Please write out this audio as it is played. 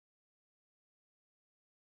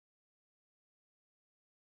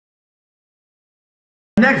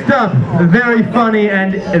Next up, a very funny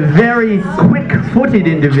and very quick-footed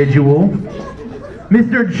individual,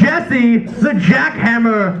 Mr. Jesse the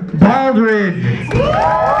Jackhammer Baldridge.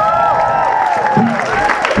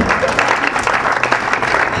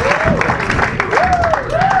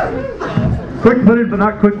 Quick-footed but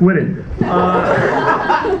not quick-witted.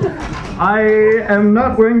 I am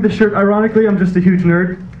not wearing the shirt ironically, I'm just a huge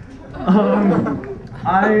nerd.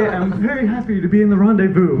 I am very happy to be in the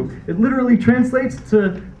rendezvous. It literally translates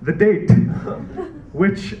to the date,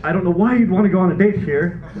 which I don't know why you'd want to go on a date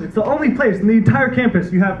here. It's the only place in the entire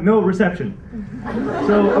campus you have no reception.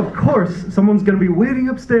 So of course someone's going to be waiting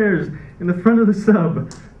upstairs in the front of the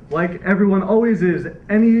sub, like everyone always is.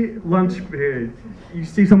 Any lunch period, you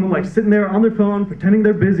see someone like sitting there on their phone, pretending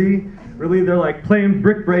they're busy. Really, they're like playing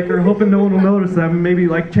Brick Breaker, hoping no one will notice them, maybe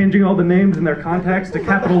like changing all the names in their contacts to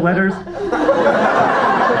capital letters.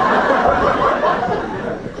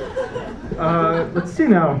 Let's see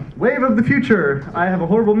now. Wave of the future. I have a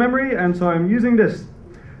horrible memory, and so I'm using this.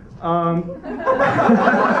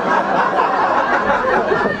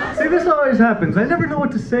 See, this always happens. I never know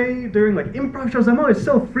what to say during like improv shows. I'm always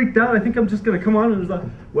so freaked out. I think I'm just gonna come on and just like,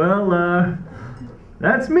 well,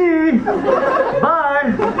 that's me.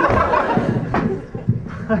 Bye.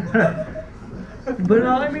 But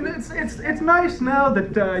I mean, it's nice now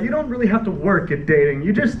that you don't really have to work at dating.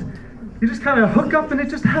 You just kind of hook up and it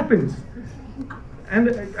just happens. And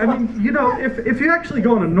I mean, you know, if you actually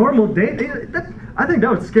go on a normal date, I think that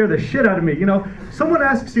would scare the shit out of me. You know, someone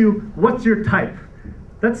asks you, "What's your type?"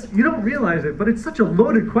 You don't realize it, but it's such a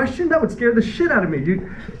loaded question that would scare the shit out of me.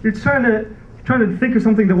 You're trying to think of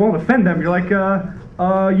something that won't offend them. You're like,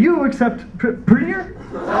 you except prettier?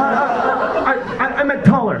 I meant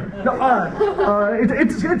taller. No,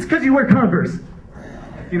 it's because you wear Converse.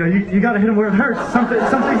 You know, you gotta hit them where it hurts. Something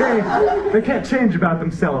they can't change about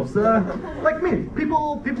themselves. Like me,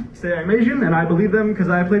 people say I'm Asian, and I believe them because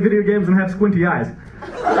I play video games and have squinty eyes.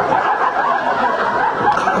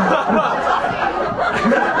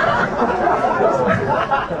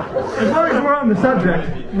 As long as we're on the subject,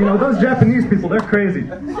 you know, those Japanese people, they're crazy.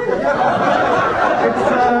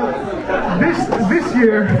 This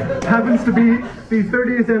year happens to be the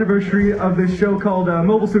 30th anniversary of this show called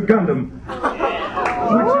Mobile Suit Gundam.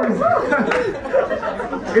 Which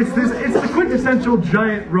is, it's the quintessential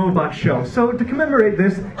giant robot show. So to commemorate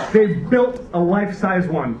this, they built a life-size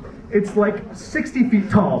one. It's like 60 feet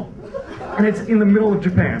tall, and it's in the middle of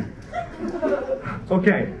Japan.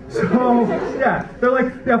 Okay, so yeah, they're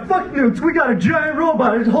like, yeah, fuck nukes, we got a giant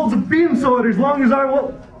robot. It holds a beam sword as long as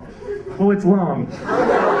our well, it's long.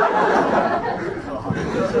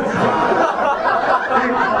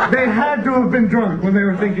 They had to have been drunk when they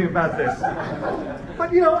were thinking about this.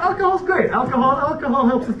 But you know, alcohol's great. Alcohol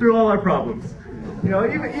helps us through all our problems. You know,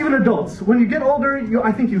 even adults. When you get older,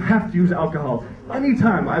 I think you have to use alcohol.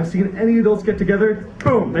 Anytime I've seen any adults get together,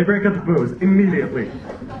 boom, they break out the booze immediately.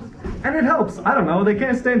 And it helps. I don't know, they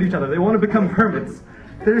can't stand each other. They want to become hermits.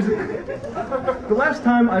 The last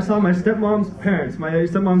time I saw my stepmom's parents, my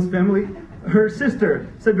stepmom's family, her sister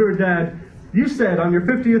said to her dad, "You said on your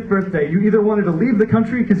 50th birthday you either wanted to leave the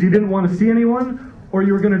country because you didn't want to see anyone, or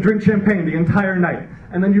you were going to drink champagne the entire night.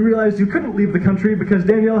 And then you realized you couldn't leave the country because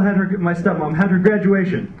Danielle my stepmom, had her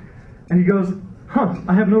graduation." And he goes, "Huh,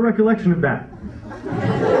 I have no recollection of that."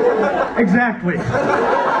 Exactly.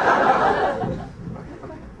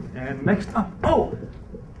 And next up, oh!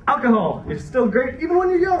 Alcohol is still great even when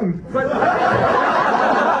you're young, but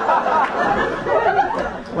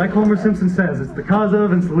like Homer Simpson says, it's the cause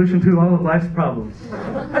of and solution to all of life's problems.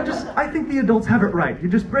 I think the adults have it right. You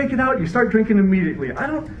just break it out, you start drinking immediately. I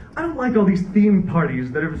don't like all these theme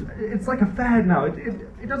parties it's like a fad now.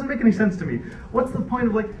 It doesn't make any sense to me. What's the point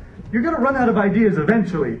of like, you're gonna run out of ideas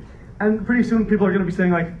eventually, and pretty soon people are gonna be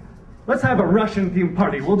saying like, let's have a Russian themed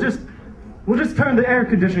party. We'll just turn the air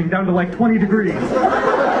conditioning down to like 20 degrees.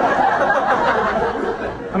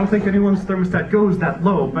 I don't think anyone's thermostat goes that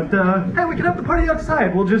low, but hey, we can have the party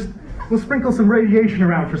outside. We'll sprinkle some radiation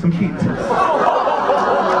around for some heat.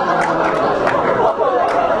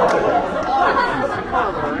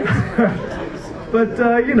 But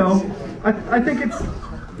you know, I think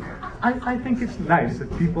it's nice if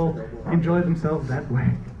people enjoy themselves that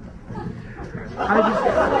way.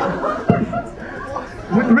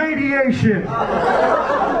 With radiation.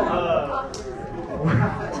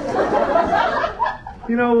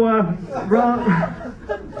 You know,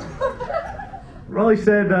 Raleigh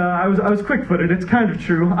said I was quick-footed. It's kind of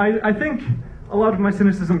true. I think a lot of my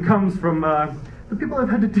cynicism comes from the people I've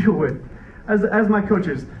had to deal with as my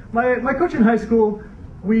coaches. My coach in high school,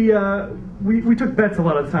 we took bets a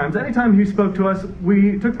lot of times. Anytime he spoke to us,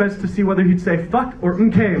 we took bets to see whether he'd say fuck or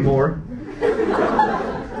okay more.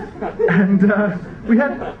 And we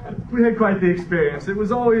had quite the experience. It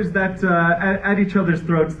was always that at each other's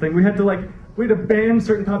throats thing. We had to ban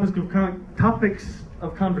certain topics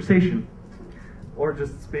of conversation, or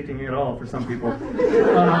just speaking at all for some people.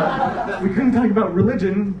 We couldn't talk about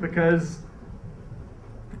religion because,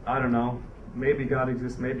 I don't know, maybe God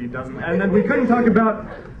exists, maybe he doesn't. And then we couldn't talk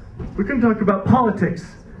about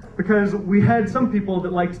politics because we had some people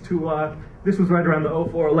that liked to. This was right around the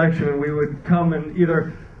 2004 election, and we would come and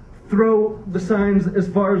either throw the signs as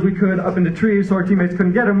far as we could up into trees so our teammates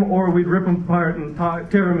couldn't get them, or we'd rip them apart and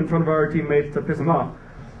tear them in front of our teammates to piss them off.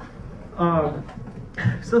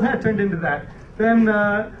 So that turned into that. Then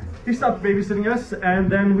he stopped babysitting us, and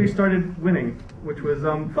then we started winning, which was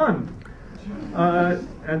fun.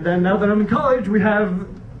 And then now that I'm in college, we have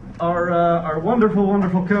our wonderful,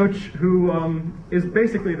 wonderful coach who is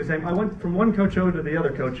basically the same. I went from one Coach O to the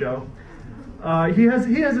other Coach O. He has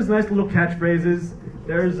his nice little catchphrases.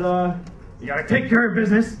 There's you gotta take care of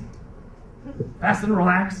business, fast and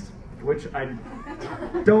relaxed, which I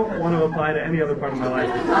don't want to apply to any other part of my life.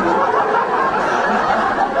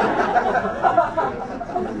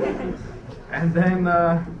 And then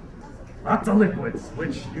lots of liquids,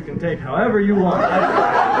 which you can take however you want.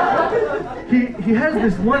 He has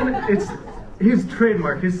this one. It's his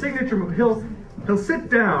trademark, his signature move. He'll sit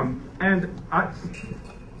down and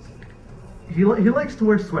he likes to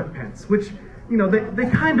wear sweatpants, which, you know, they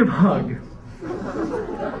kind of hug.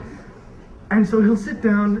 And so he'll sit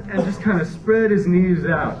down and just kind of spread his knees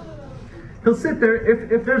out. He'll sit there,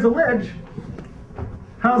 if there's a ledge,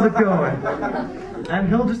 how's it going? And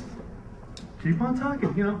he'll just keep on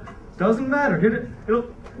talking, you know, doesn't matter.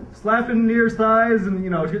 He'll slap it near his thighs and, you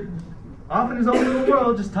know, off in his own little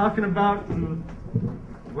world, just talking about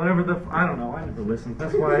whatever I don't know, I never listen.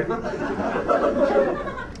 That's why,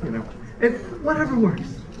 you know, whatever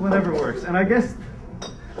works. And I guess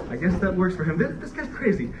that works for him. This guy's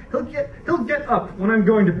crazy. He'll get up when I'm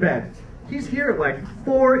going to bed. He's here at like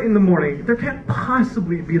 4 in the morning. There can't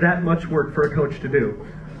possibly be that much work for a coach to do.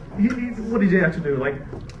 What did he have to do? Like,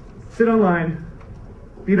 sit online,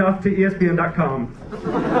 beat off to ESPN.com,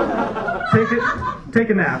 take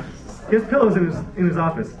a nap. He has pillows in his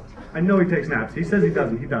office. I know he takes naps. He says he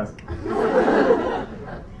doesn't. He does.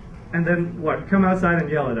 And then what? Come outside and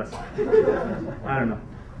yell at us. I don't know.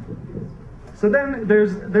 So then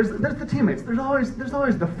there's the teammates. There's always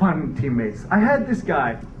the fun teammates. I had this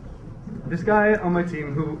guy on my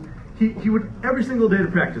team who he would every single day to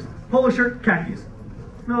practice, polo shirt, khakis.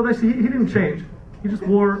 No, he didn't change. He just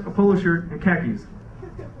wore a polo shirt and khakis,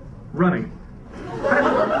 running.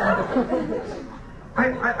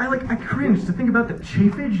 I cringe to think about the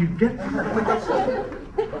chafage you get from that. Like,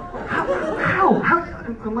 how?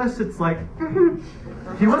 Unless it's like,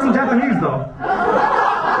 he wasn't Japanese though.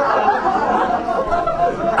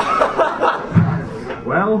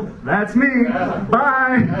 Well, that's me.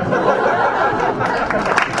 Bye.